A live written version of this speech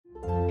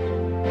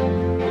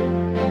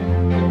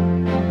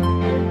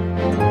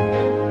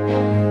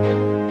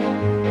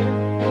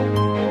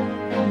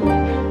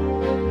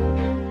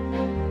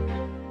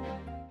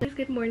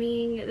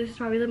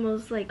probably the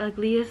most like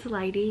ugliest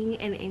lighting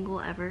and angle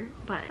ever,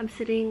 but I'm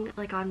sitting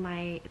like on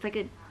my, it's like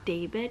a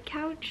daybed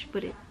couch,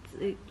 but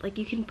like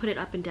you can put it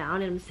up and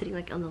down, and I'm sitting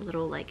like on the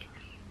little like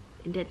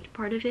indent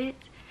part of it.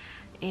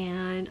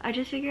 And I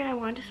just figured I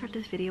wanted to start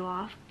this video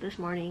off this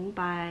morning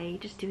by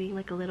just doing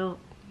like a little,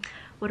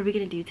 what are we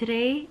gonna do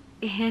today?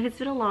 And it's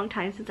been a long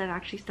time since I've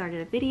actually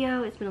started a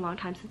video. It's been a long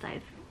time since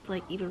I've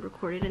like even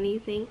recorded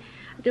anything.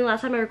 I think the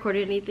last time I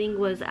recorded anything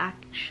was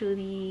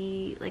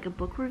actually like a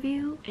book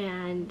review.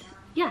 And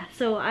yeah,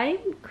 so I'm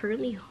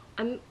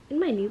in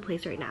my new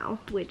place right now,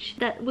 which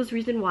that was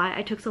reason why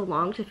I took so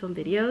long to film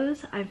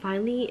videos. I'm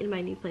finally in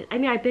my new place. I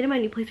mean, I've been in my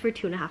new place for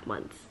 2.5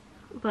 months,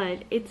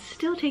 but it's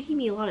still taking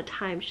me a lot of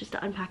time just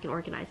to unpack and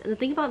organize. And the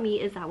thing about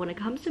me is that when it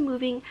comes to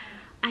moving,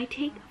 I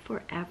take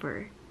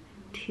forever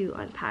to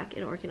unpack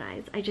and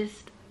organize.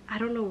 I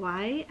don't know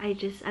why. I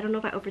don't know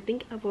if I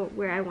overthink about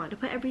where I want to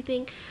put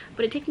everything,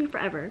 but it takes me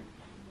forever.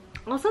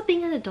 Also,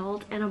 being an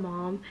adult and a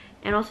mom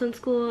and also in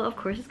school, of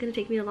course, it's going to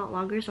take me a lot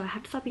longer, so I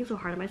have to stop being so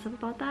hard on myself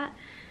about that.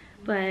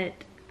 But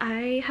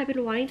I have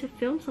been wanting to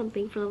film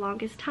something for the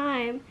longest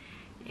time,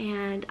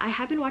 and I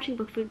have been watching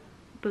booktube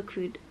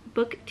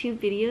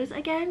videos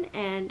again,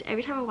 and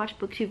every time I watch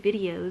booktube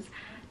videos,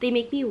 they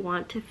make me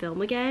want to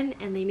film again,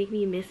 and they make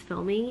me miss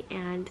filming.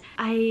 And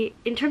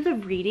in terms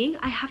of reading,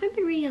 I haven't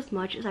been reading as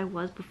much as I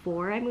was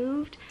before I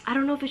moved. I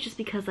don't know if it's just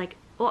because like,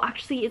 well,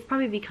 actually it's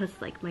probably because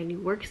like my new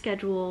work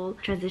schedule,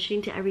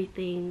 transitioning to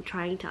everything,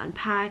 trying to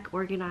unpack,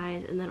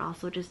 organize, and then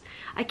also just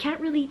I can't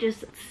really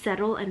just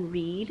settle and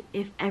read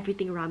if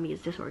everything around me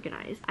is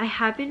disorganized. I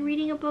have been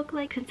reading a book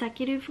like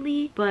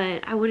consecutively,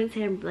 but I wouldn't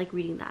say I'm like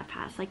reading that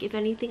fast. Like if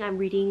anything, I'm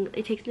reading,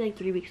 it takes me like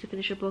 3 weeks to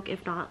finish a book,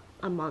 if not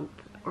a month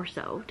or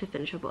so to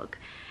finish a book.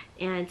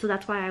 And so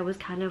that's why I was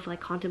kind of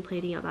like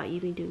contemplating about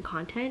even doing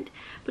content.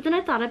 But then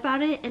I thought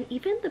about it, and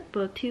even the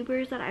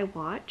booktubers that I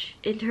watch,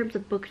 in terms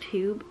of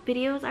booktube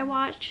videos I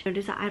watch,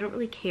 notice that I don't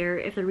really care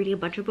if they're reading a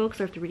bunch of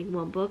books or if they're reading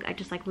one book. I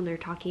just like when they're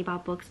talking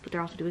about books, but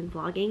they're also doing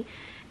vlogging.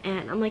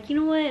 And I'm like, you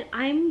know what,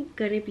 I'm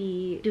gonna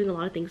be doing a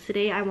lot of things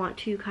today. I want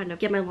to kind of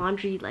get my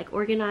laundry like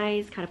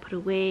organized, kind of put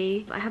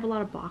away. I have a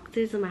lot of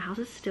boxes and my house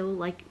is still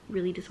like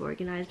really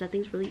disorganized.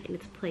 Nothing's really in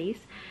its place,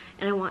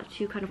 and I want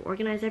to kind of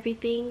organize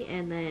everything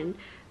and then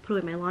put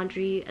away my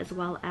laundry, as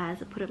well as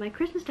put up my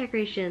Christmas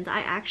decorations. I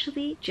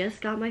actually just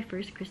got my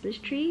first Christmas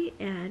tree,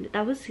 and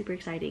that was super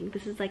exciting.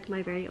 This is like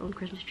my very own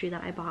Christmas tree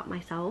that I bought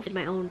myself in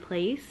my own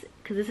place,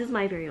 because this is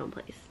my very own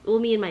place. Well,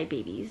 me and my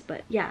babies.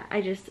 But yeah,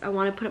 I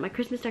want to put up my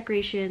Christmas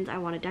decorations. I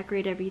want to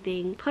decorate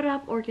everything, put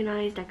up,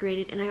 organize, decorate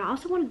it, and I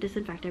also want to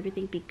disinfect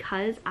everything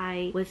because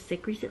I was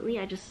sick recently.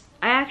 I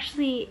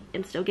actually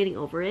am still getting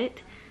over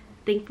it.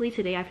 Thankfully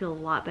today I feel a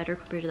lot better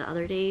compared to the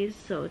other days,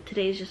 so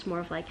today is just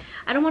more of like,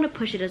 I don't want to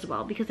push it as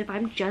well, because if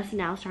I'm just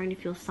now starting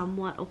to feel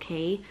somewhat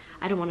okay,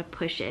 I don't want to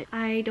push it.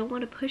 I don't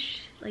want to push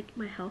like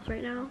my health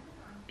right now,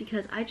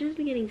 because I just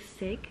been getting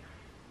sick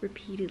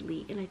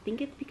repeatedly, and I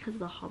think it's because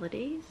of the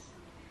holidays.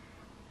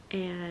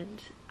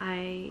 And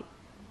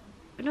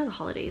not the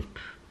holidays,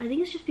 I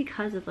think it's just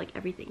because of like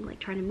everything, like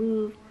trying to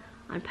move,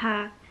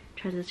 unpack,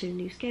 transition to a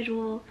new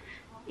schedule,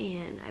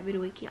 and I've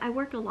been I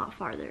work a lot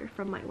farther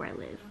from where I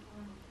live.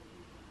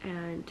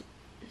 And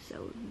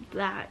so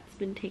that's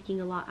been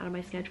taking a lot out of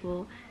my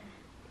schedule.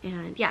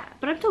 And yeah,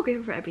 but I'm still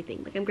grateful for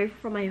everything. Like, I'm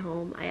grateful for my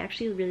home. I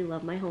actually really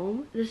love my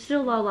home. There's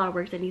still a lot of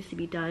work that needs to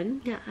be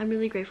done. Yeah, I'm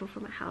really grateful for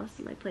my house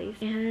and my place.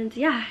 And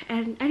yeah,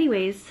 and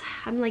anyways,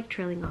 I'm like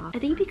trailing off. I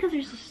think because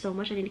there's just so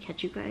much I need to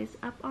catch you guys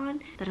up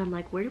on that I'm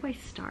like, where do I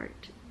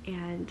start?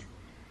 And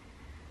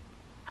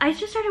I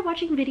just started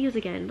watching videos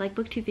again, like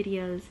booktube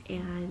videos,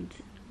 and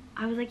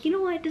I was like, you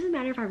know what, it doesn't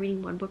matter if I'm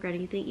reading one book or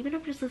anything, even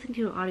if I'm just listening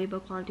to an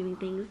audiobook while I'm doing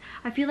things.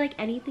 I feel like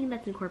anything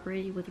that's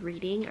incorporated with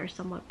reading or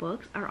somewhat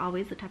books are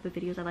always the type of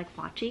videos I like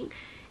watching,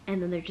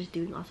 and then they're just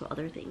doing also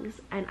other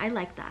things, and I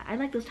like that. I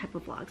like those type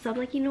of vlogs. So I'm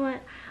like, you know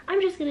what, I'm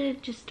just gonna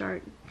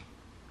start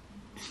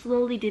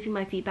slowly dipping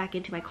my feet back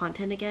into my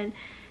content again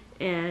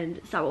and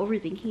stop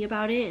overthinking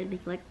about it and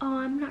think like, oh,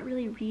 I'm not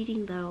really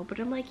reading though. But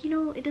I'm like, you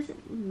know, it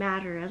doesn't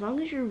matter. As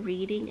long as you're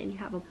reading and you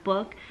have a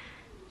book,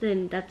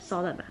 then that's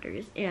all that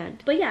matters.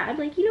 But yeah, I'm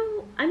like, you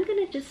know, I'm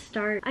gonna just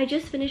start. I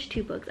just finished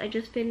 2 books. I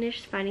just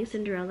finished Finding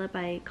Cinderella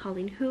by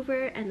Colleen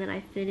Hoover, and then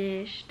I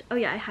finished, oh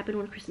yeah, It Happened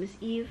One Christmas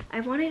Eve.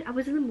 I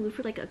was in the mood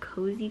for like a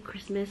cozy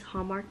Christmas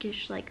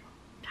Hallmarkish like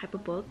type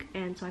of book,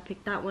 and so I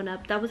picked that one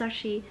up. That was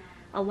actually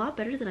a lot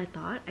better than I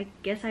thought. I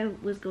guess I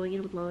was going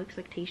in with low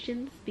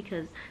expectations,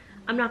 because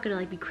I'm not gonna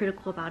like be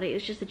critical about it.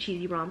 It's just a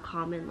cheesy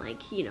rom-com, and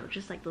like, you know,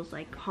 just like those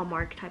like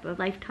Hallmark type of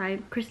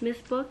Lifetime Christmas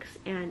books.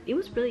 And it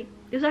was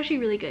actually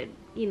really good.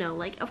 You know,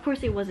 like, of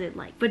course it wasn't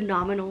like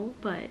phenomenal,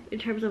 but in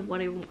terms of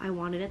what I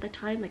wanted at the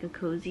time, like a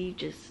cozy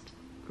just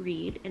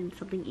read and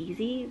something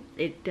easy,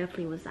 it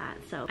definitely was that.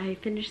 So I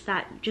finished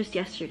that just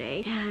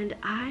yesterday, and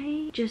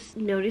I just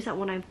noticed that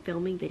when I'm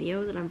filming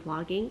videos and I'm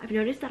vlogging, I've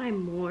noticed that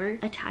I'm more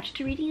attached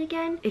to reading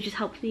again. It just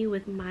helps me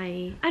with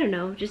my, I don't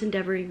know, just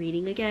endeavoring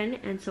reading again.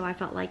 And so I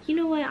felt like, you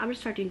know what, I'm gonna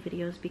start doing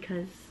videos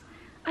because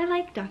I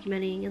like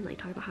documenting and like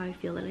talking about how I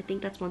feel, and I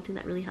think that's one thing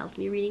that really helped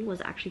me reading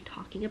was actually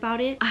talking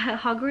about it.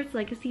 Hogwarts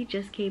Legacy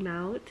just came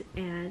out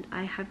and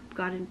I have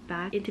gotten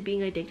back into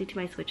being addicted to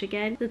my Switch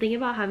again. The thing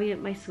about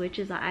having my Switch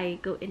is that I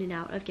go in and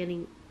out of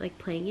getting like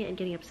playing it and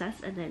getting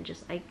obsessed, and then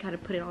just I kind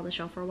of put it on the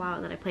shelf for a while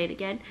and then I play it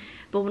again.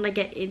 But when I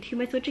get into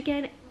my Switch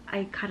again,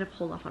 I kind of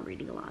hold off on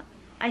reading a lot.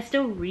 I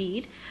still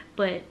read,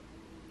 but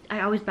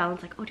I always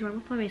balance like, oh, do you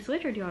want to play my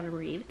Switch or do you want to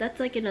read? That's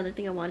like another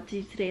thing I wanted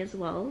to do today as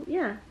well.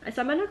 Yeah,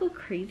 so I might not go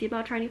crazy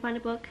about trying to find a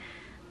book,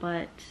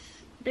 but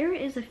there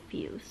is a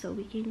few, so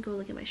we can go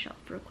look at my shelf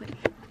real quick.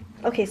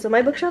 Okay, so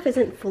my bookshelf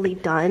isn't fully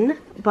done,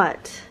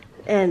 but,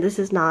 and this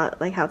is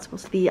not like how it's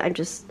supposed to be,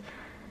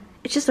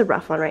 it's just a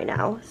rough one right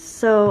now.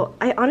 So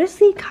I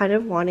honestly kind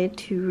of wanted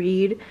to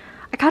read,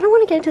 I kind of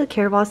want to get into the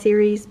Caraval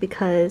series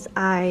because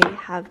I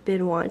have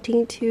been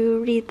wanting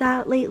to read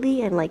that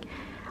lately, and like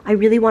I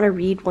really want to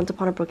read Once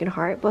Upon a Broken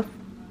Heart, but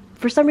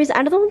for some reason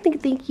I don't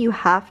think you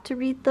have to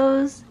read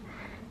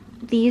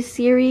these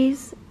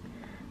series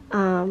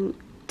to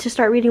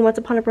start reading Once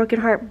Upon a Broken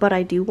Heart, but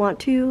I do want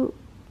to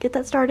get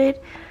that started.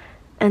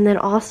 And then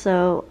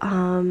also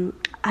I'm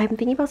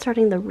thinking about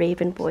starting the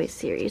Raven Boys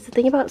series. The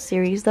thing about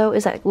series though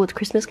is that with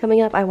Christmas coming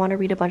up, I want to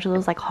read a bunch of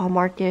those like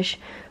Hallmark-ish,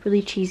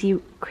 really cheesy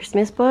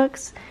Christmas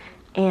books,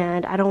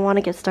 and I don't want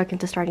to get stuck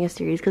into starting a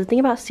series, because the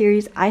thing about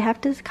series, I have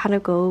to kind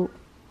of go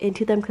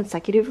into them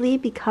consecutively,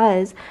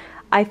 because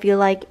I feel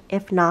like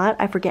if not,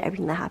 I forget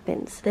everything that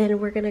happens. Then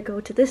we're gonna go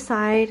to this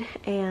side,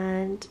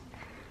 and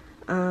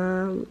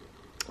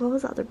what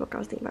was the other book I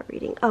was thinking about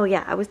reading? Oh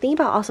yeah, I was thinking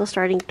about also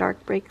starting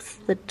Dark Breaks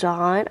the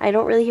Dawn. I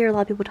don't really hear a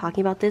lot of people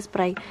talking about this, but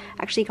I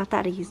actually got that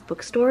at a used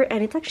bookstore,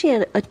 and it's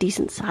actually a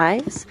decent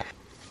size,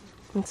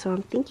 and so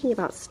I'm thinking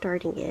about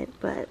starting it,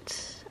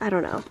 but I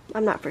don't know,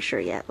 I'm not for sure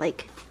yet.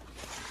 Like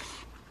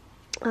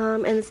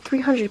and it's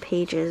 300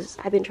 pages.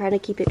 I've been trying to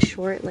keep it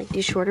short, like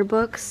do shorter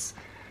books,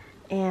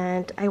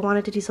 and I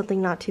wanted to do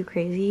something not too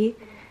crazy.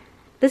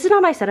 This is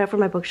not my setup for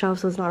my bookshelf,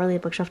 so it's not really a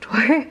bookshelf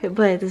tour,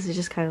 but this is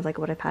just kind of like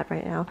what I've had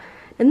right now.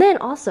 And then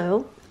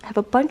also, I have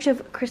a bunch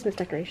of Christmas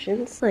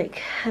decorations.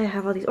 Like, I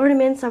have all these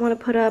ornaments I want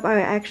to put up.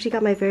 I actually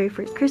got my very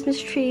first Christmas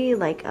tree,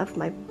 like, of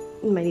my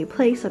new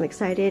place. I'm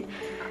excited.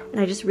 And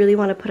I just really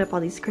want to put up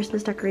all these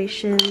Christmas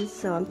decorations,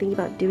 so I'm thinking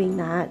about doing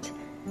that.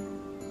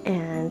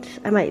 And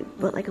I might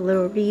put like a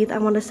little wreath. I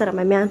want to set up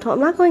my mantle. I'm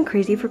not going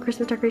crazy for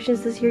Christmas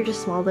decorations this year,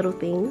 just small little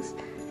things.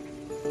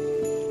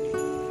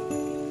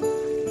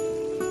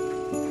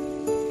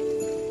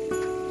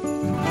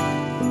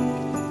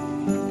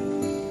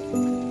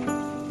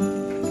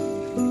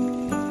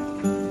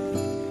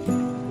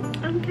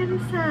 I'm kind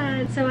of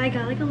sad. So I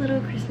got like a little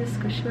Christmas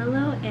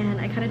squishmallow, and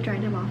I kind of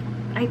dried him off.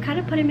 I kind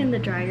of put him in the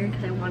dryer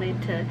because I wanted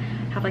to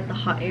have like the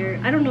hot air.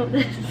 I don't know if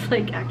this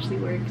like actually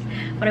works,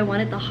 but I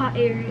wanted the hot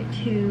air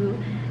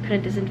to kind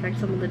of disinfect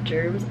some of the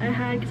germs I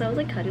had, because I was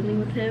like cuddling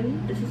with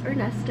him. This is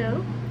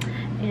Ernesto,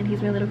 and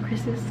he's my little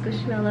Christmas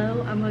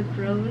squishmallow. I'm a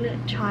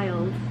grown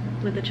child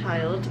with a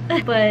child,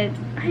 but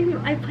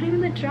I put him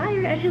in the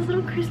dryer and his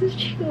little Christmas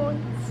tree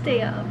won't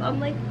stay up.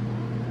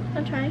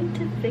 I'm trying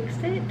to fix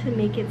it to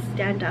make it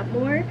stand up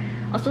more.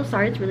 Also,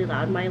 sorry it's really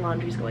loud, my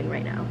laundry's going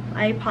right now.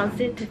 I paused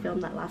it to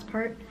film that last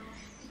part.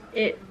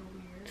 It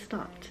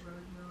stopped.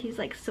 He's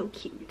like so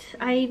cute.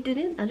 I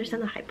didn't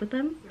understand the hype with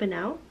them, but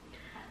now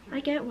I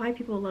get why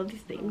people love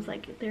these things.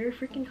 Like, they're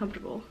freaking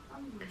comfortable,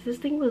 because this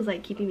thing was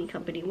like keeping me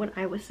company when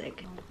I was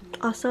sick.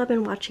 Also, I've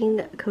been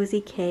watching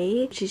Cozy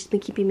K. She's been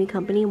keeping me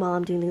company while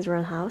I'm doing things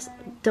around the house.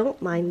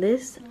 Don't mind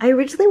this.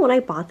 Originally when I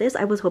bought this,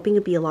 I was hoping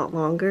it'd be a lot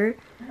longer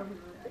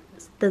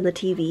than the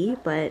TV,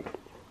 but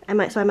I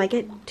might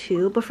get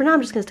two, but for now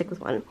I'm just gonna stick with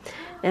one.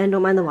 And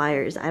don't mind the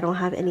wires, I don't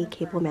have any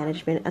cable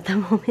management at the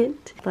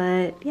moment.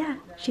 But yeah,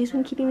 she's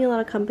been keeping me a lot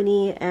of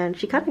company, and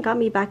she kind of got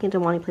me back into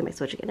wanting to play my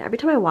Switch again. Every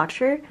time I watch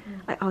her,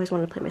 I always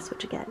want to play my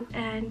Switch again.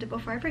 And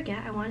before I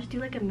forget, I wanted to do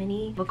like a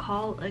mini book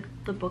haul, like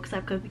the books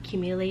I've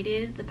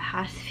accumulated the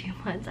past few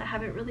months. I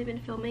haven't really been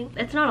filming.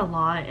 It's not a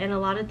lot, and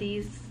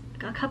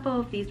a couple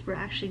of these were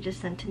actually just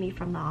sent to me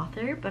from the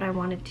author, but I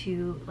wanted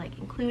to like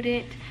include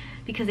it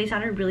because they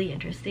sounded really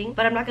interesting.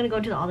 But I'm not going to go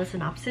into all the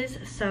synopsis.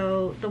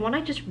 So the one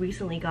I just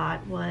recently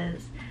got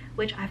was,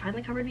 which I find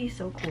the cover to be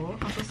so cool.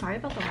 Also, sorry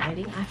about the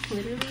lighting. I'm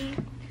literally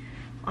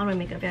on my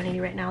makeup vanity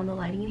right now, and the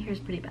lighting in here is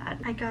pretty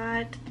bad. I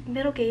got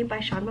Middle Game by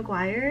Sean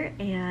McGuire,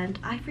 and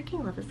I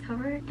freaking love this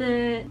cover.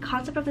 The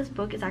concept of this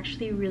book is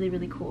actually really,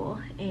 really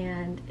cool,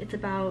 and it's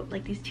about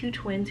like these two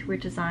twins who were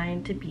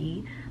designed to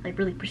be like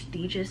really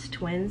prestigious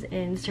twins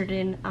in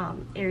certain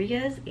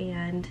areas.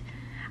 And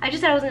I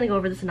just said I was gonna go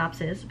over the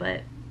synopsis,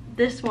 but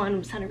this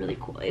one sounded really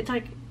cool.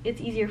 It's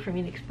easier for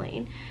me to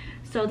explain.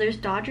 So there's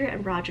Dodger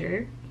and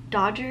Roger.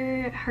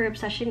 Dodger, her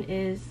obsession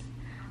is,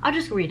 I'll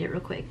just read it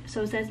real quick.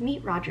 So it says,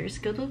 meet Roger,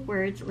 skilled with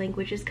words,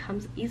 languages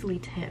comes easily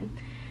to him.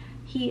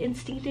 He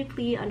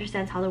instinctively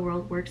understands how the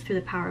world works through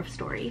the power of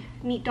story.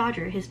 Meet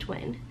Dodger, his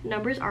twin.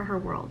 Numbers are her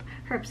world,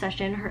 her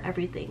obsession, her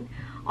everything.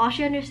 All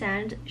she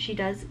understands, she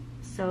does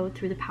so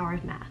through the power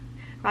of math.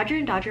 Roger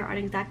and Dodger aren't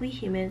exactly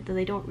human, though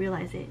they don't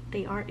realize it.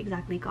 They aren't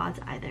exactly gods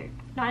either.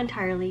 Not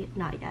entirely,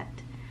 not yet.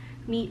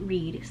 Meet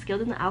Reed,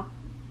 skilled in the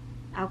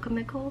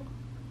alchemical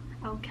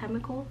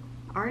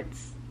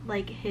arts,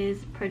 like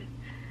his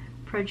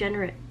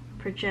progenitor.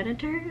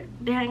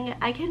 Dang,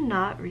 I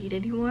cannot read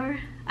anymore.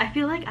 I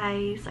feel like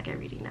I suck at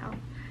reading now.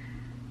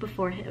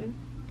 Before him,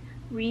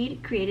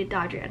 Reed created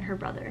Dodger and her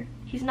brother.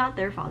 He's not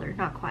their father,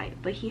 not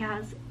quite, but he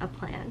has a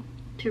plan.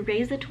 To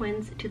raise the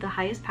twins to the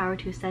highest power,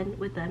 to ascend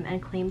with them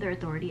and claim their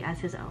authority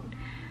as his own.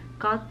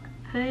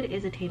 Godhood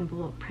is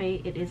attainable,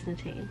 pray it isn't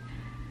attained.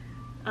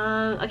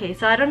 Okay,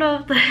 so I don't know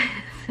if the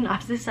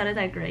synopsis sounded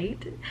that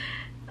great,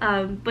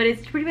 but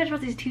it's pretty much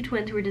about these two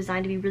twins who were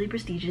designed to be really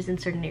prestigious in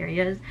certain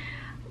areas.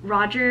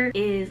 Roger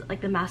is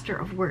like the master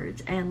of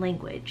words and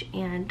language,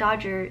 and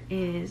Dodger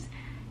is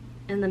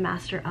in the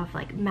master of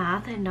like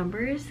math and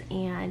numbers,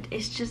 and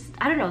it's just,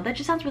 I don't know, that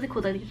just sounds really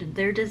cool that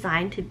they're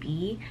designed to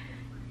be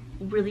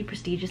really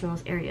prestigious in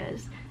those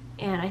areas.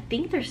 And I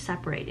think they're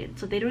separated,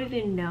 so they don't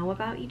even know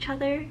about each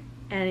other,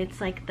 and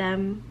it's like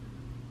them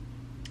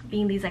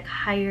being these like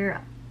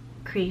higher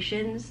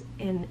creations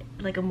in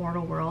like a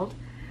mortal world.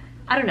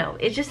 I don't know,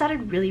 it just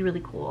sounded really,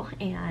 really cool,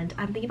 and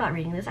I'm thinking about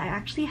reading this. I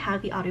actually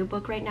have the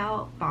audiobook right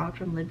now borrowed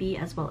from Libby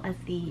as well as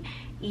the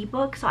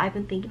ebook, so I've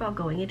been thinking about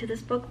going into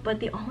this book, but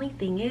the only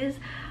thing is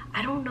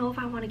I don't know if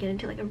I want to get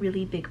into like a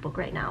really big book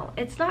right now.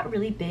 It's not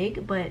really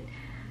big, but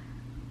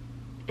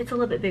it's a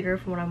little bit bigger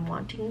from what I'm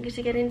wanting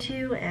to get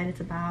into, and it's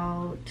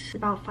about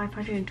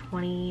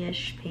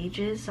 520-ish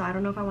pages, so I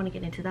don't know if I want to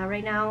get into that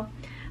right now.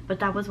 But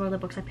that was one of the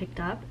books I picked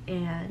up,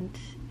 and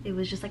it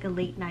was just like a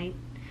late night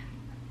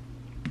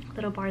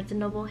little Barnes &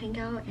 Noble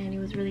hangout, and it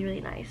was really, really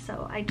nice.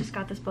 So I just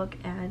got this book,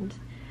 and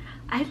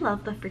I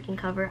love the freaking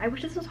cover. I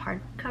wish this was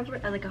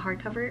hardcover, like a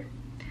hardcover.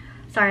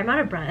 Sorry, I'm out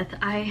of breath.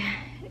 I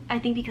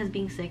think because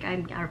being sick,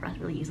 I'm out of breath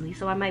really easily,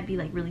 so I might be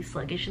like really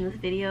sluggish in this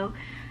video,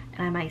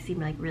 and I might seem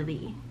like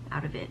really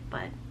out of it,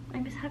 but I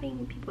miss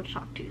having people to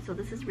talk to, so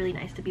this is really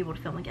nice to be able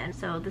to film again.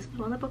 So this was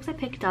one of the books I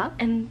picked up,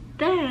 and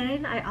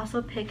then I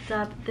also picked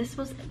up, this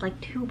was like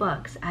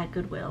 $2 at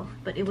Goodwill,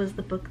 but it was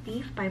The Book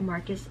Thief by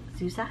Marcus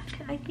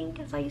Zusak, I think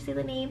that's how you say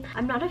the name.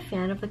 I'm not a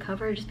fan of the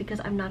cover just because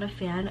I'm not a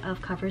fan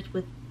of covers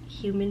with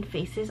human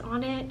faces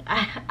on it.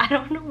 I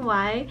don't know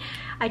why.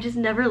 I just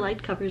never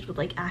liked covers with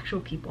like actual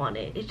people on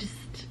it. It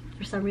just,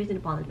 for some reason,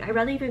 it bothered me. I'd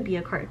rather even be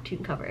a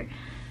cartoon cover,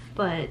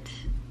 but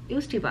it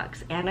was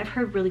 $2, and I've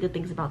heard really good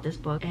things about this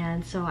book,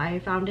 and so I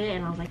found it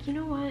and I was like, you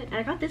know what, and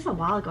I got this a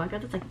while ago. I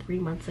got this like 3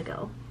 months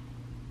ago,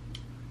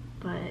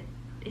 but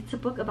it's a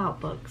book about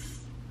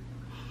books,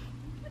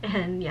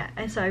 and yeah,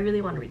 and so I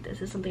really want to read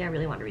this. It's something I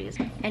really want to read.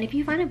 And if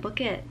you find a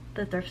book at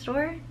the thrift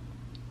store,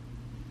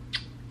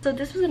 so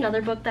this was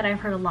another book that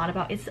I've heard a lot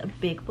about. It's a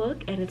big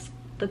book, and it's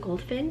The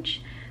Goldfinch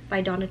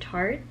by Donna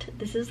Tartt.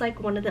 This is like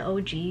one of the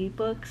OG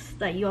books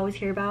that you always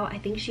hear about. I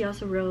think she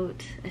also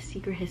wrote A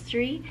Secret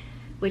History,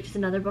 which is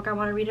another book I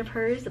want to read of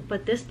hers,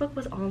 but this book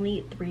was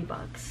only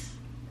 $3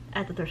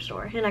 at the thrift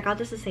store, and I got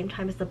this the same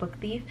time as The Book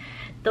Thief.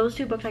 Those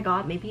two books I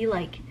got maybe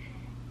like,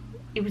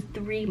 it was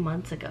 3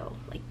 months ago.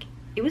 Like,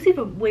 it was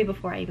even way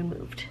before I even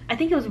moved. I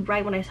think it was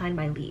right when I signed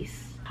my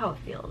lease. How it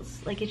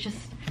feels. Like, it's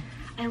just,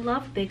 I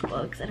love big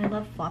books and I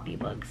love floppy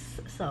books,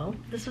 so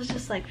this was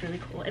just like really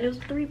cool, and it was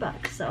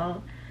 $3,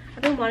 so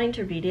I've been wanting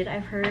to read it.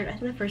 I've heard, I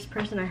think the first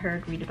person I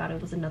heard read about it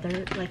was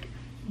another like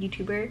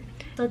YouTuber.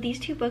 So these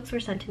two books were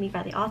sent to me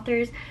by the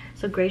authors,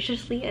 so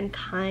graciously and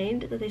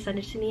kind that they sent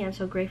it to me. I'm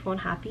so grateful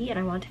and happy, and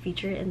I want to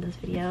feature it in this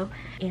video.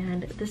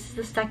 And this is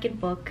the second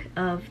book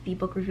of the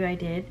book review I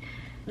did.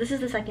 This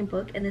is the second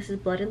book, and this is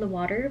Blood in the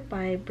Water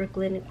by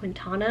Brooklyn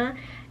Quintana,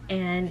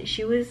 and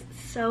she was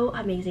so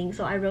amazing.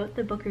 So I wrote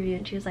the book review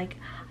and she was like,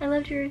 I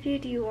loved your review,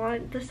 do you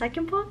want the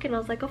second book? And I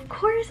was like, of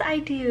course I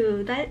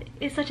do, that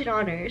is such an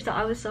honor. So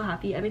I was so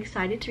happy. I'm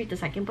excited to read the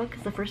second book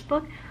because the first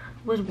book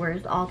was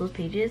worth all those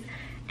pages,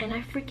 and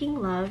I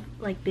freaking love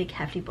like big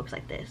hefty books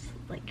like this.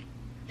 Like,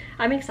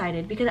 I'm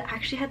excited because I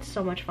actually had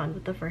so much fun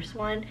with the first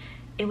one.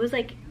 It was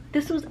like,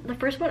 the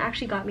first one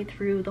actually got me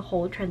through the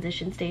whole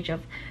transition stage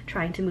of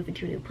trying to move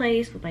into a new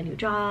place with my new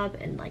job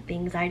and like the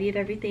anxiety of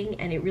everything,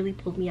 and it really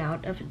pulled me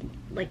out of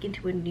like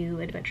into a new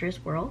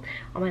adventurous world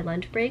on my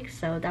lunch break.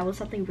 So that was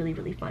something really,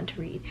 really fun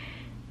to read.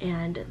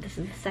 And this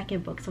is the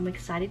second book, so I'm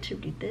excited to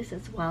read this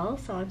as well.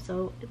 So I'm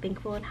so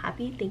thankful and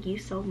happy. Thank you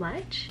so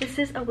much. This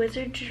is A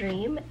Wizard's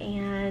Dream,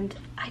 and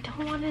I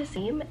don't want to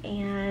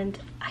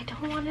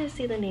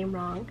say the name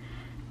wrong,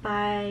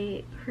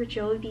 by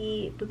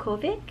Hrjovi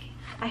Bukovic.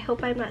 I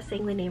hope I'm not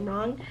saying the name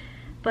wrong,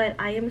 but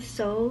I am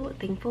so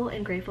thankful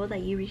and grateful that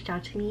you reached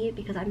out to me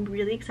because I'm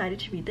really excited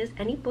to read this.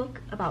 Any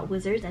book about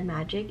wizards and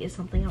magic is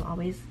something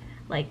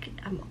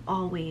I'm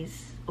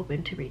always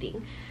open to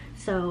reading.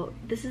 So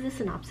this is the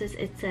synopsis.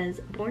 It says,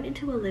 born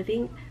into a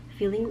living,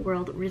 feeling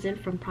world risen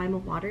from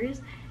primal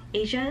waters,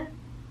 Asia?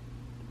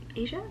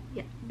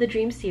 Yeah. The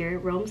Dream Seer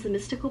roams the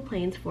mystical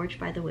plains forged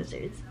by the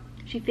wizards.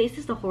 She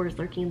faces the horrors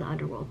lurking in the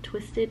underworld,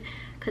 twisted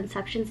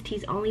conceptions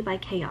teased only by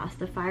chaos,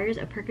 the fires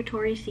of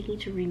purgatory seeking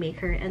to remake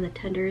her, and the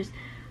tenders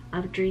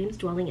of dreams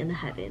dwelling in the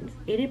heavens.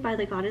 Aided by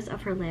the goddess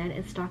of her land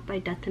and stalked by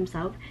death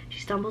himself, she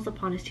stumbles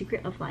upon a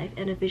secret of life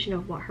and a vision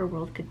of what her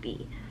world could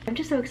be. I'm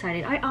just so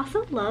excited. I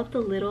also love the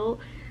little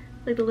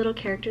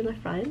character in the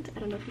front. I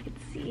don't know if you can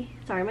see.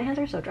 Sorry, my hands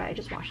are so dry. I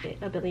just washed it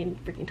a billion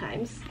freaking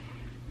times.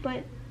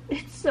 But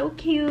it's so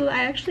cute.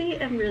 I actually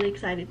am really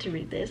excited to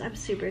read this. I'm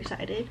super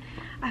excited.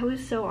 I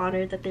was so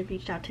honored that they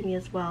reached out to me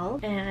as well,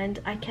 and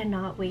I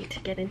cannot wait to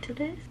get into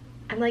this.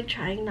 I'm like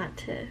trying not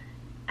to.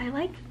 I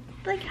like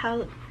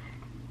how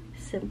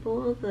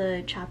simple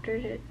the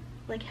chapter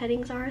like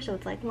headings are. So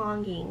it's like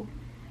longing,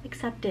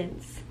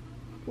 acceptance,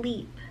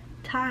 leap,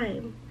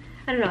 time.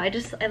 I don't know,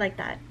 I like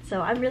that.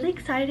 So I'm really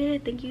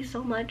excited. Thank you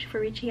so much for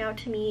reaching out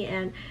to me,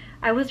 and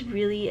I was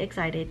really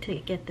excited to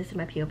get this in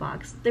my PO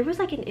box. There was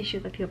like an issue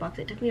with my PO box.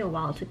 It took me a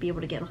while to be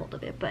able to get a hold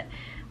of it, but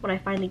when I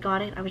finally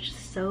got it, I was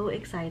just so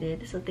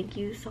excited. So thank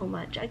you so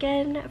much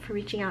again for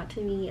reaching out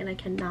to me, and I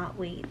cannot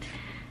wait.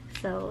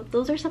 So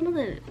those are some of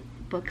the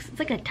books. It's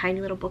like a tiny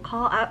little book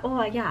haul.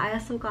 Oh yeah, I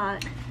also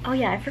got, oh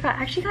yeah, I forgot,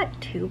 I actually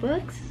got 2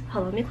 books.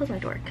 Hold on, let me close my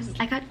door because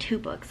I got 2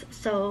 books.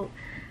 So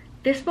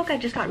this book I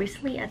just got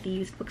recently at the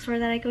used bookstore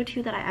that I go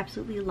to that I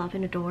absolutely love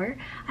and adore.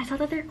 I saw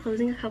that they're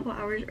closing a couple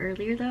hours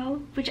earlier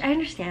though, which I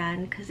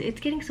understand because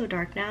it's getting so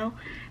dark now.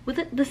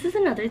 This is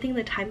another thing,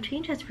 the time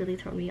change has really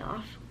thrown me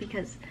off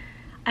because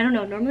I don't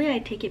know, normally I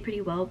take it pretty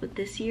well, but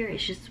this year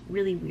it's just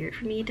really weird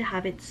for me to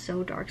have it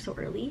so dark so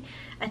early.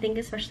 I think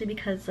especially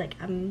because like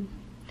I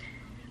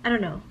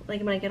don't know,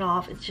 like when I get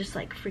off it's just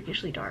like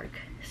freakishly dark.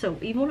 So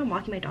even when I'm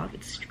walking my dog,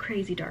 it's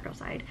crazy dark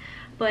outside.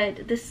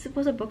 But this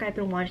was a book I've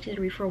been wanting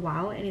to read for a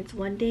while, and it's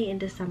One Day in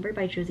December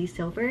by Josie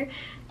Silver,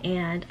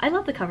 and I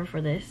love the cover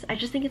for this. I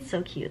just think it's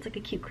so cute. It's like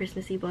a cute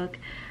Christmassy book.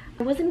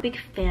 I wasn't a big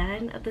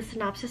fan of the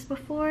synopsis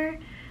before,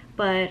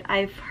 but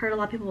I've heard a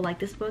lot of people like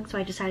this book, so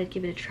I decided to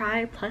give it a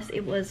try. Plus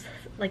it was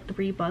like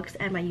 $3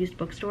 at my used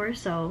bookstore,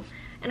 so,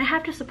 and I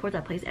have to support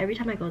that place. Every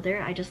time I go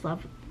there, I just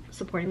love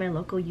supporting my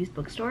local used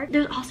bookstore.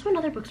 There's also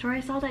another bookstore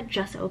I saw that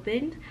just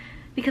opened,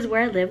 because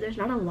where I live there's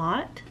not a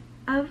lot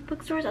of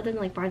bookstores other than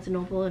like Barnes &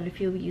 Noble and a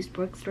few used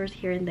bookstores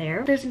here and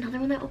there. There's another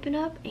one that opened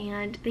up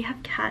and they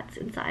have cats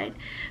inside,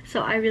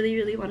 so I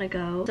really want to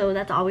go. So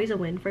that's always a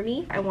win for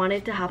me. I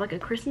wanted to have like a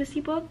Christmassy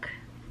book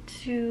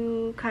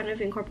to kind of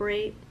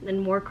incorporate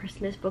and more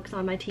Christmas books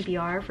on my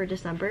TBR for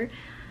December.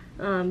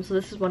 So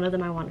this is one of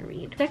them I want to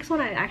read. Next one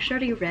I actually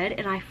already read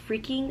and I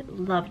freaking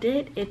loved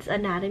it. It's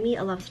Anatomy,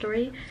 a Love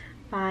Story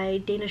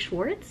by Dana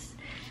Schwartz,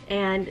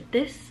 and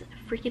this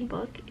freaking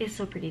book is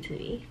so pretty to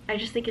me. I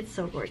just think it's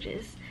so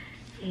gorgeous,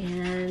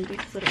 and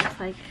this is what it looks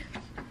like.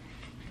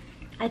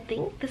 I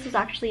think this was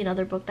actually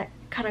another book that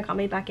kind of got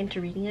me back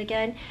into reading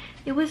again.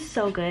 It was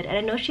so good, and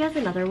I know she has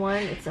another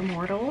one, it's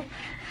Immortal,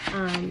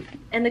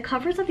 and the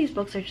covers of these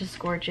books are just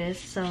gorgeous,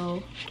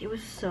 so it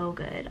was so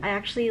good. I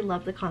actually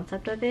love the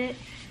concept of it,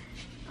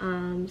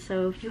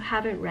 so if you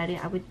haven't read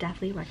it, I would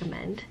definitely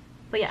recommend.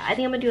 But yeah, I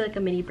think I'm gonna do like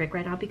a mini break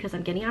right now because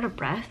I'm getting out of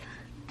breath.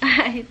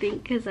 I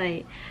think because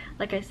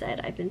like I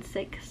said, I've been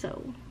sick,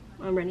 so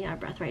I'm running out of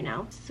breath right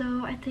now.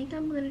 So I think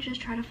I'm gonna just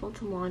try to fold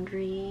some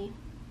laundry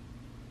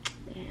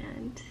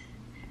and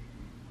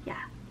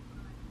yeah,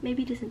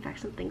 maybe disinfect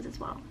some things as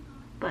well.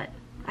 But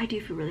I do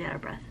feel really out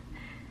of breath,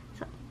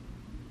 so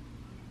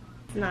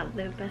it's not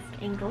the best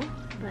angle,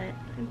 but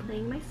I'm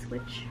playing my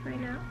Switch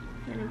right now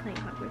and I'm playing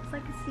Hogwarts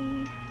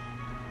Legacy.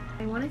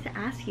 I wanted to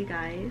ask you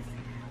guys,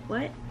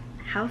 what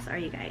house are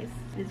you guys?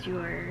 If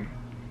you're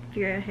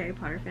a Harry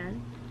Potter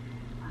fan,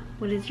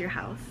 what is your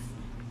house?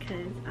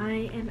 Because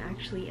I am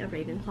actually a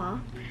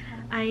Ravenclaw.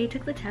 I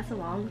took the test a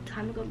long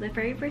time ago. The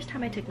very first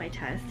time I took my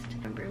test, I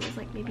remember it was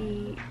like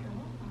maybe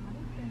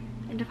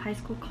end of high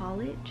school,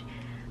 college,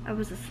 I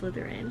was a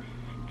Slytherin,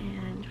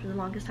 and for the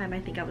longest time I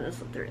think I was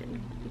a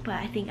Slytherin. But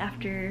I think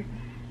after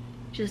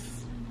just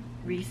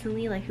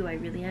recently, like who I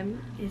really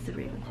am is a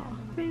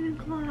Ravenclaw.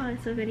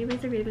 Ravenclaw! So if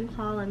anybody's a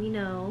Ravenclaw, let me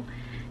know.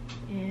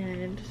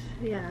 And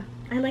yeah,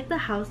 I like the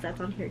house that's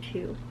on here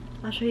too.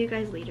 I'll show you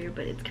guys later,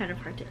 but it's kind of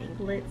hard to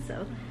angle it,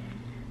 so.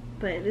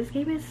 But this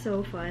game is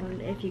so fun.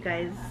 If you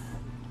guys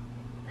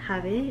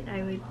have it,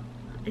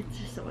 it's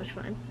just so much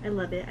fun. I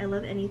love it. I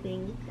love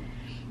anything.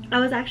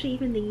 I was actually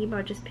even thinking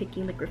about just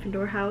picking the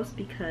Gryffindor house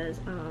because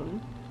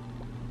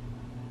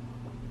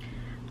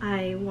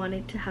I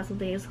wanted to have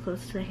something as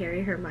close to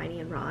Harry, Hermione,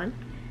 and Ron.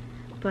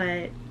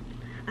 But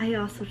I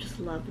also just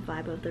love the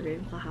vibe of the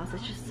Ravenclaw house.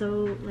 It's just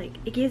so, like,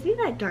 it gives me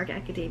that dark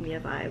academia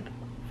vibe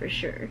for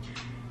sure.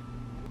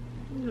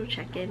 Little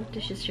check-in to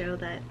just show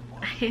that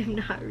I am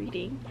not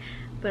reading,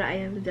 but I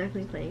am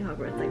definitely playing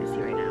Hogwarts Legacy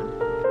right now.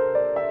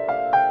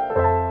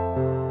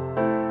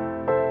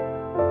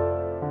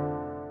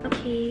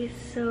 Okay,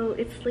 so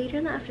it's later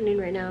in the afternoon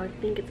right now. I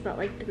think it's about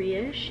like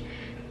 3-ish,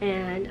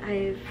 and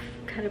I've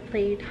kind of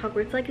played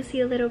Hogwarts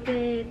Legacy a little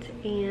bit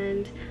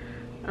and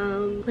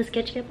was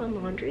catching up on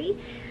laundry.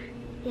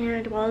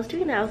 And while I was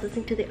doing that, I was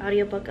listening to the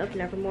audiobook of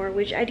Nevermoor,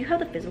 which I do have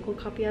the physical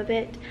copy of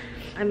it.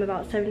 I'm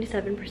about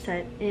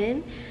 77%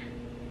 in.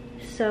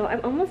 So I'm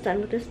almost done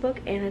with this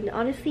book, and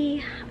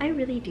honestly, I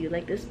really do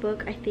like this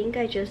book. I think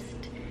I just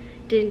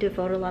didn't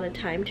devote a lot of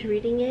time to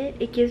reading it.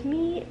 It gives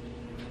me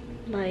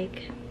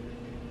like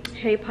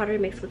Harry Potter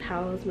mixed with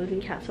Howl's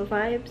Moving Castle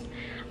vibes.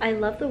 I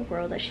love the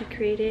world that she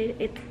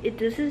created.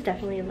 This is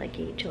definitely like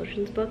a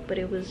children's book, but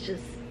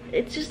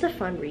it's just a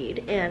fun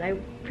read, and I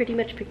pretty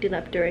much picked it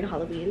up during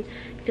Halloween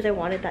because I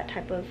wanted that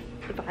type of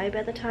vibe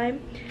at the time.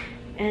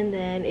 And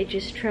then it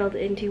just trailed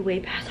into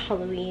way past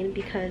Halloween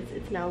because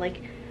it's now like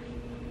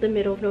the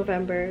middle of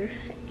November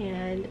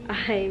and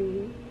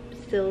I'm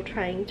still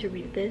trying to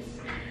read this.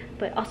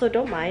 But also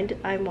don't mind,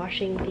 I'm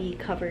washing the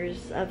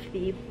covers of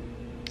the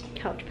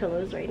couch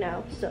pillows right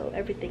now, so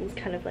everything's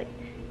kind of like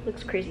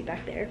looks crazy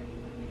back there.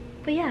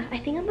 But yeah, I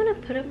think I'm gonna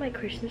put up my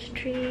Christmas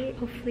tree,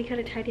 hopefully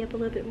kind of tidy up a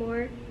little bit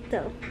more.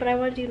 So, but I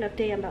want to do an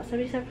update. I'm about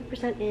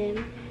 77%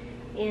 in,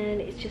 and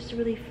it's just a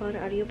really fun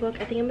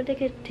audiobook. I think I'm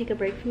gonna take a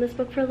break from this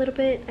book for a little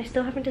bit. I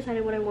still haven't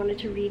decided what I wanted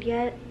to read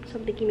yet, so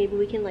I'm thinking maybe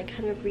we can like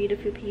kind of read a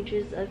few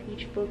pages of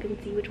each book and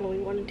see which one we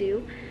want to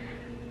do.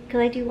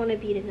 Because I do want to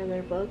beat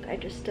another book, I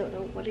just don't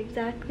know what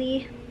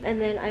exactly.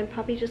 And then I'm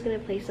probably just gonna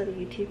play some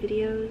YouTube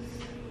videos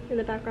in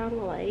the background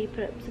while I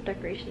put up some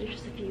decorations,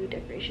 just a few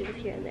decorations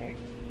here and there.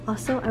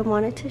 Also, I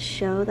wanted to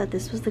show that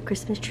this was the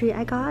Christmas tree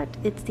I got.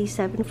 It's the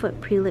 7-foot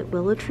pre-lit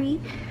willow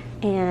tree,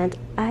 and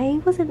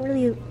I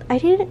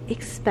didn't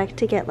expect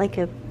to get like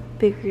a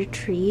bigger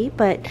tree,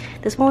 but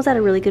this one was at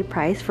a really good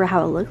price for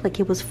how it looked.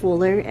 Like, it was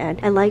fuller, and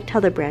I liked how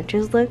the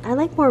branches looked. I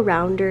like more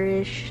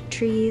rounder-ish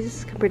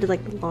trees compared to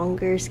like the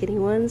longer skinny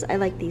ones. I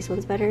like these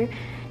ones better.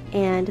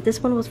 And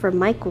this one was from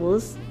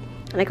Michael's,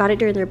 and I got it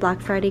during their Black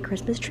Friday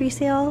Christmas tree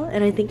sale,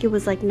 and I think it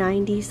was like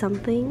 90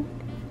 something,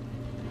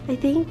 I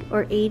think,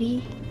 or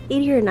 80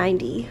 or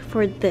 90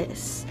 for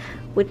this,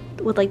 with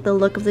like the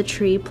look of the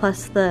tree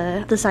plus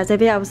the size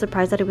of it. I was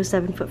surprised that it was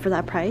 7 foot for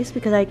that price,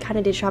 because I kind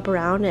of did shop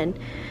around, and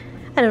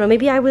I don't know,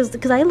 maybe I was,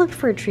 because I looked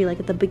for a tree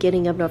like at the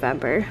beginning of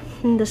November,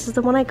 and this is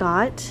the one I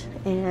got,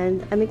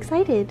 and I'm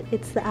excited.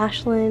 It's the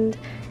Ashland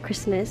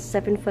Christmas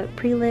 7-foot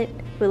pre-lit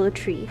willow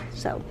tree.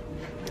 So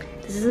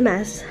this is a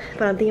mess,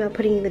 but I'm thinking about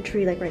putting the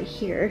tree like right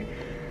here,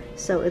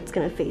 so it's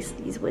gonna face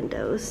these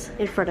windows,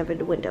 in front of a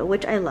window,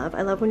 which I love.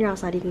 I love when you're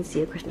outside you can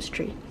see a Christmas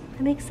tree.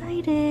 I'm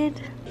excited.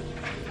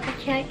 I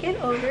can't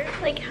get over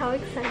like how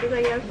excited I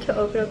am to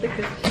open up the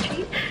Christmas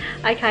tree.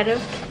 I kind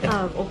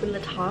of opened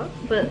the top,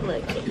 but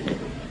look,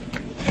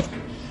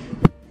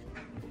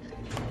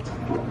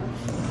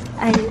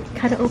 I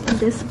kind of opened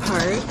this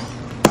part.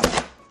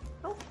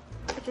 Oh,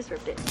 I just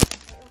ripped it.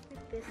 I opened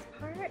this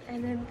part,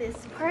 and then this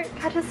part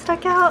kind of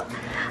stuck out.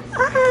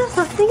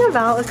 Something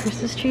about a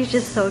Christmas tree is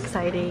just so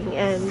exciting,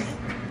 and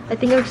I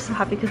think I'm just so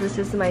happy because this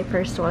is my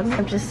first one.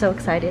 I'm just so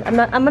excited. I'm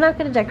not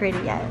gonna decorate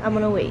it yet. I'm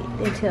gonna wait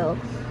until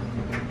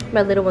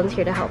my little one's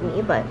here to help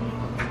me, but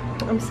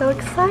I'm so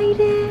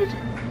excited.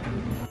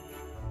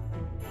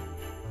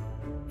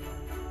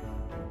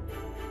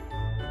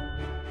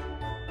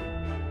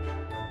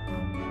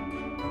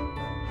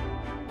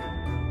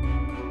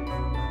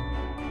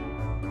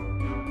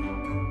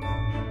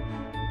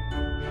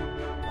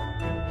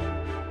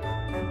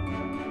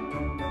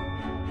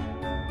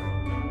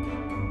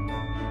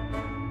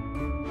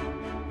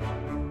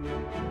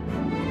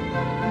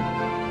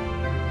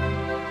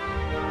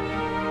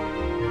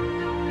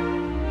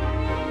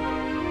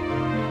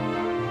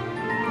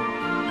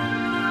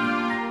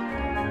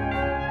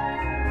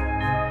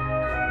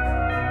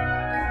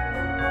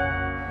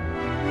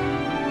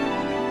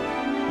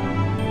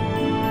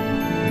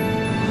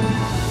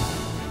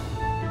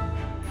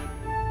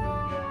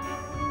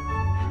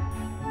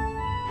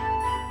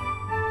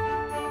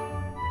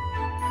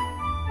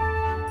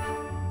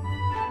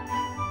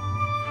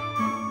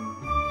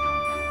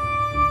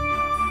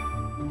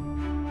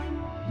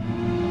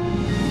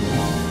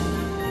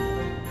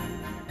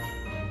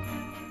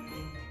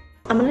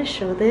 I'm gonna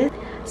show this.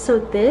 So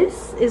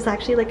this is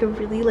actually like a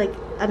really like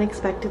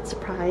unexpected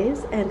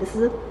surprise, and this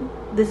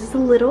is a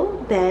little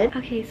bed.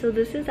 Okay, so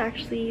this is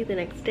actually the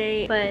next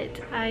day,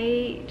 but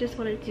I just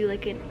wanted to do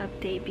like an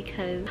update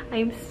because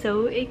I'm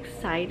so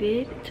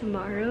excited.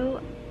 Tomorrow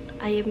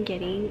I am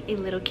getting a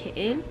little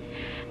kitten,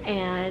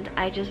 and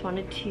I just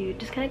wanted to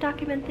just kind of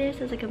document this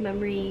as like a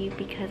memory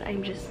because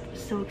I'm just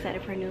so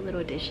excited for a new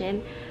little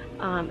addition.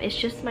 It's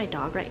just my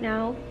dog right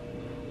now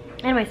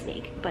and my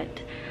snake,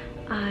 but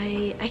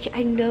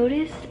I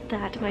noticed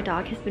that my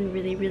dog has been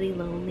really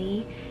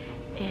lonely,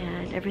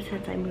 and ever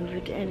since I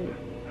moved, and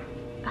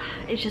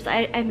it's just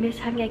I miss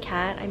having a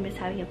cat. I miss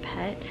having a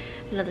pet,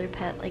 another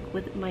pet like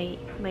with my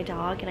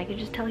dog, and I can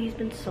just tell he's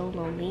been so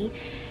lonely.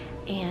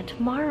 And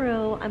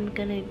tomorrow I'm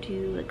gonna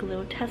do like a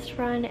little test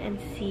run and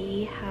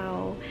see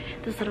how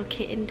this little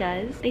kitten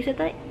does. They said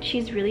that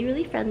she's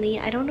really friendly.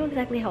 I don't know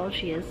exactly how old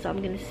she is, so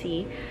I'm gonna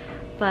see,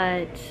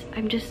 but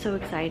I'm just so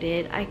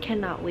excited. I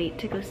cannot wait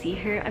to go see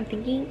her.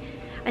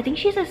 I think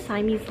she's a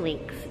Siamese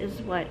lynx is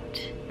what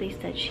they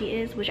said she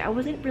is, which I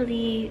wasn't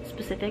really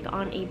specific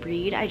on a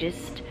breed. I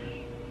just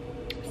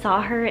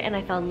saw her and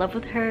I fell in love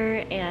with her,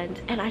 and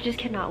I just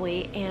cannot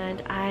wait.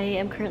 And I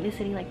am currently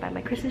sitting like by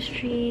my Christmas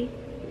tree.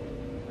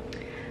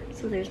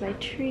 So there's my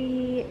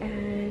tree,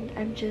 and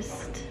I'm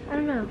just, I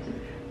don't know,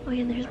 Oh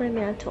yeah, and there's my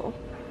mantle.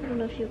 I don't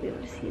know if you'll be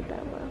able to see it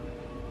that well.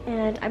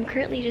 And I'm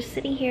currently just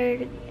sitting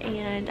here,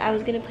 and I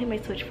was gonna play my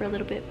Switch for a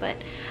little bit, but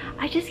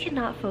I just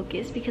cannot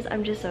focus because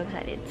I'm just so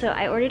excited. So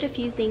I ordered a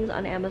few things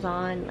on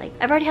Amazon. Like,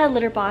 I've already had a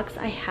litter box.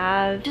 I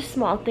have just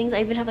small things. I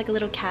even have like a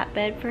little cat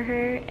bed for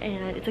her,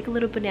 and it's like a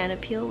little banana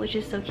peel, which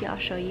is so cute. I'll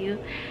show you.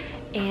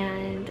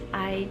 And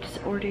I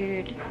just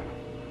ordered,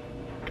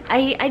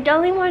 I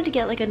only wanted to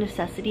get like a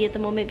necessity at the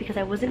moment because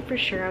I wasn't for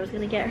sure I was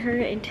gonna get her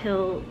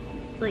until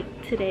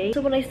like today.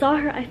 So when I saw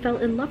her, I fell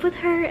in love with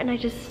her, and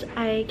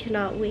I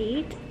cannot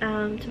wait.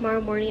 Tomorrow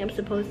morning I'm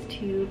supposed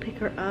to pick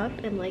her up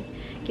and like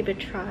give it a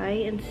try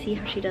and see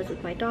how she does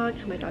with my dog,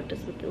 how my dog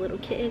does with the little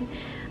kitten.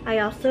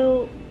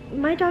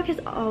 My dog has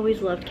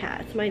always loved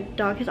cats. My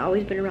dog has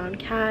always been around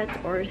cats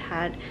or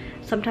had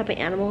some type of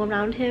animal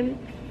around him,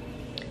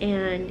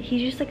 and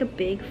he's just like a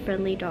big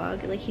friendly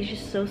dog. Like, he's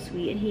just so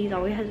sweet, and he's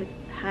always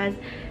has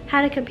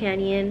had a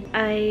companion.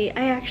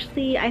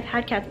 I've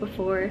had cats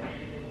before.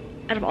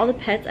 Out of all the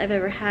pets I've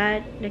ever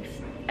had,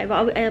 I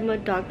am a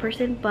dog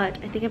person, but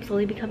I think I'm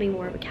slowly becoming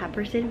more of a cat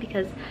person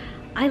because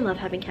I love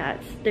having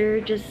cats.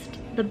 They're just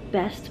the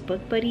best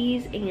book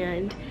buddies,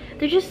 and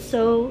they're just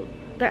so,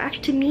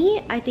 to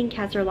me, I think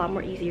cats are a lot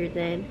more easier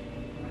than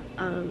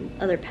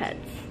other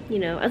pets. You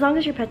know, as long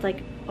as your pet's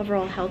like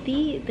overall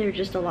healthy, they're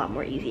just a lot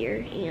more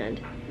easier, and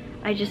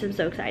I just am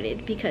so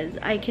excited because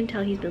I can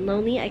tell he's been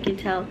lonely. I can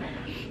tell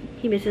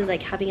he misses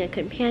like having a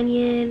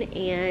companion,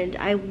 and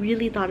I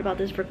really thought about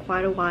this for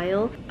quite a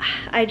while.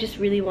 I just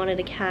really wanted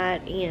a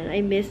cat, and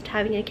I missed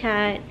having a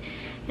cat,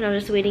 and I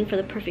was just waiting for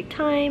the perfect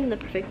time, the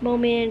perfect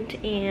moment,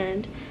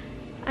 and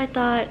I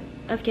thought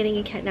of getting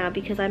a cat now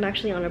because I'm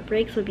actually on a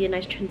break, so it'd be a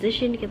nice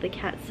transition to get the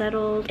cat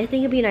settled. I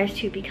think it'd be nice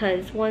too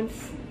because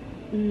once,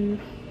 I mean,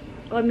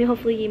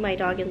 hopefully my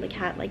dog and the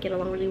cat like get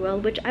along really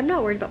well, which I'm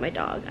not worried about my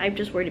dog. I'm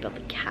just worried about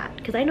the cat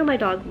because I know my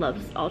dog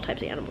loves all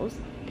types of animals.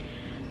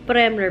 But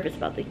I am nervous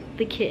about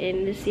the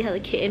kitten, to see how the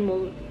kitten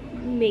will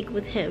make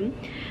with him.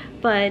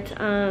 But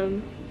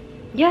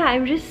yeah,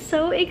 I'm just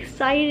so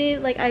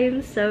excited. Like, I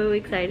am so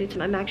excited.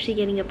 I'm actually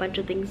getting a bunch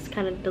of things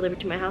kind of delivered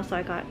to my house. So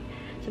I got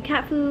some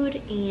cat food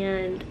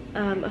and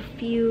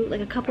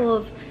a couple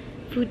of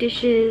food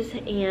dishes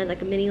and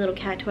like a mini little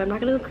cat toy. I'm not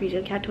gonna go crazy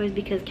on cat toys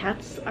because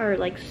cats are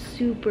like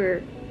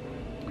super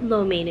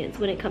low maintenance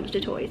when it comes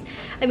to toys.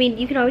 I mean,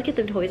 you can always get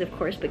them toys, of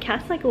course, but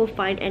cats like will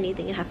find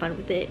anything and have fun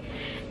with it.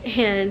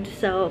 And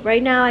so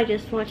right now I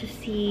just want to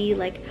see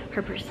like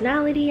her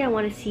personality. I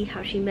want to see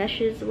how she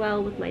meshes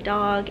well with my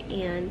dog,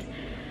 and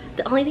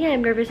the only thing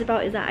I'm nervous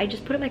about is that I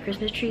just put up my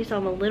Christmas tree, so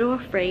I'm a little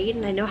afraid,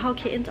 and I know how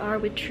kittens are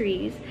with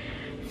trees,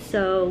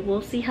 so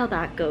we'll see how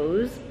that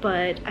goes.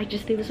 But I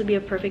just think this would be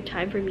a perfect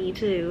time for me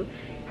to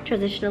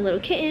transition a little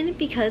kitten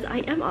because I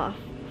am off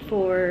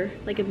for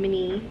like a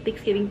mini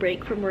Thanksgiving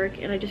break from work,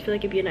 and I just feel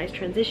like it'd be a nice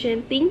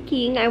transition.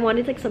 I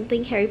wanted like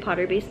something Harry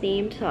Potter based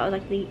named, so I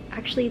was like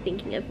actually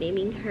thinking of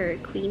naming her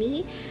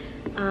Queenie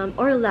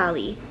or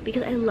Lally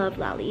because I love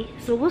Lally.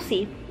 So we'll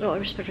see. Oh, I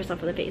just put herself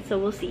in the face, so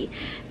we'll see.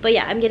 But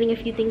yeah, I'm getting a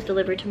few things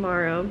delivered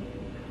tomorrow.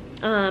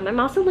 I'm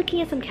also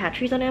looking at some cat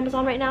trees on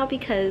Amazon right now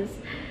because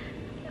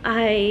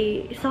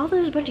I saw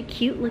there's a bunch of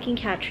cute looking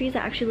cat trees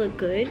that actually look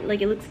good.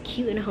 Like, it looks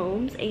cute in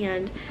homes,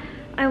 and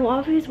I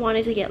always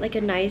wanted to get like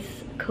a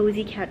nice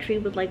cozy cat tree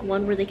with like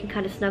one where they can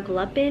kind of snuggle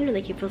up in and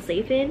they can feel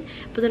safe in,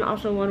 but then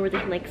also one where they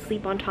can like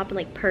sleep on top and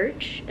like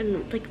perch,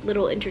 and like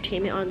little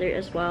entertainment on there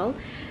as well.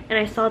 And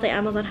I saw that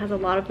Amazon has a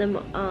lot of them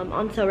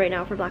on sale right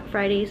now for Black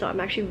Friday, so I'm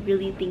actually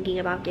really thinking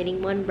about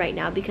getting one right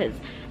now because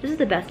this is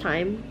the best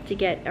time to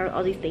get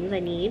all these things I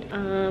need.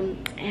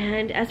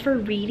 And as for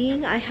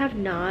reading, I have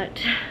not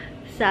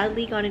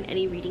sadly gotten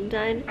any reading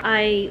done.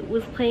 I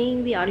was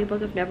playing the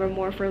audiobook of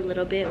Nevermoor for a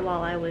little bit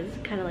while I was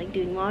kind of like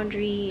doing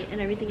laundry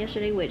and everything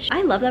yesterday, which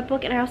I love that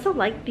book, and I also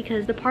like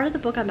because the part of the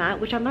book I'm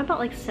at, which I'm about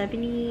like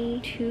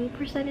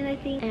 72% in, I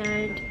think,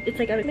 and it's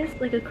like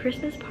a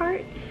Christmas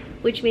part,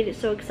 which made it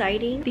so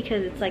exciting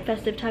because it's like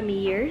festive time of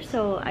year.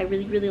 So I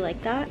really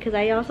like that because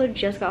I also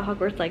just got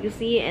Hogwarts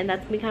Legacy, and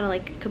that's been kind of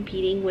like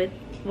competing with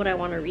what I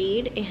want to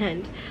read.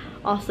 And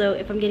also,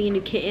 if I'm getting a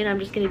new kitten, I'm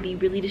just going to be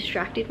really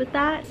distracted with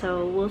that,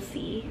 so we'll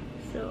see.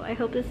 So I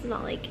hope this is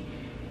not like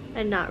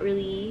a not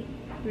really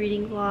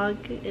reading vlog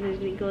and it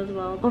didn't go as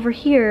well. Over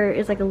here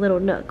is like a little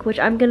nook, which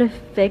I'm gonna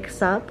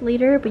fix up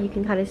later, but you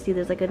can kind of see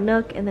there's like a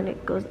nook and then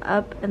it goes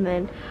up, and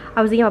then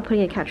I was thinking about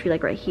putting a cat tree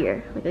like right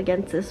here, like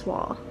against this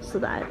wall, so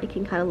that it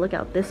can kind of look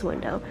out this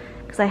window,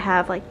 because I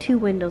have like 2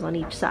 windows on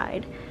each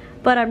side.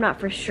 But I'm not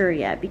for sure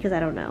yet because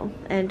I don't know.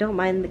 And don't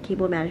mind the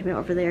cable management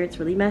over there, it's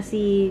really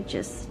messy,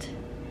 just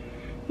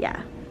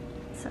yeah,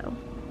 so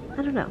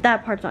I don't know.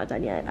 That part's not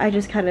done yet. I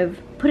just kind of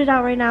put it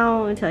out right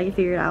now until I can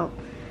figure it out.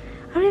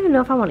 I don't even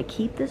know if I want to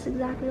keep this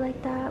exactly like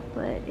that,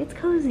 but it's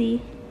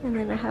cozy. And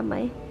then I have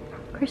my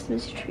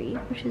Christmas tree,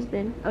 which has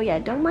been, oh yeah,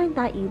 don't mind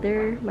that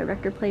either, my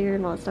record player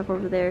and all that stuff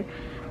over there.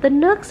 The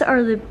nooks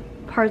are the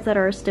parts that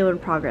are still in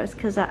progress,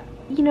 because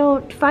you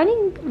know,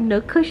 finding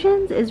nook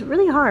cushions is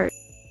really hard.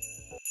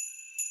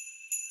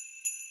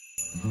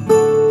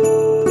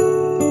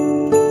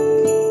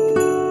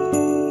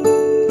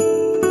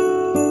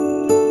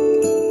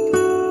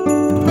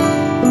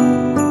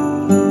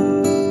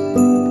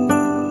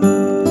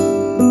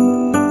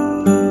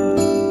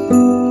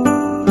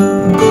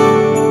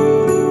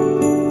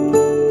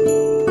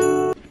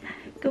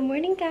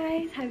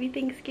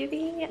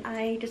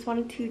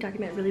 wanted to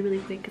document really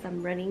quick because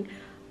I'm running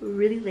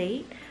really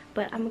late,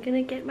 but I'm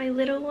gonna get my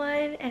little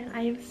one and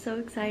I am so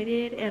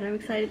excited, and I'm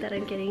excited that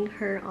I'm getting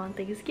her on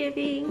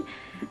Thanksgiving.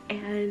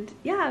 And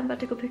yeah, I'm about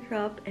to go pick her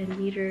up and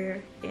meet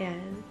her,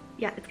 and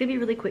yeah, it's gonna be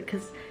really quick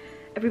because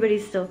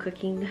everybody's still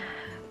cooking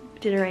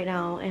dinner right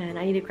now and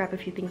I need to grab a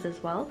few things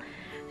as well.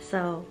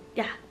 So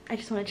yeah, I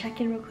just want to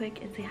check in real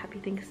quick and say happy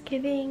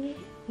Thanksgiving,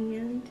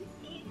 and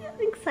yeah,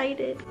 I'm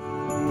excited.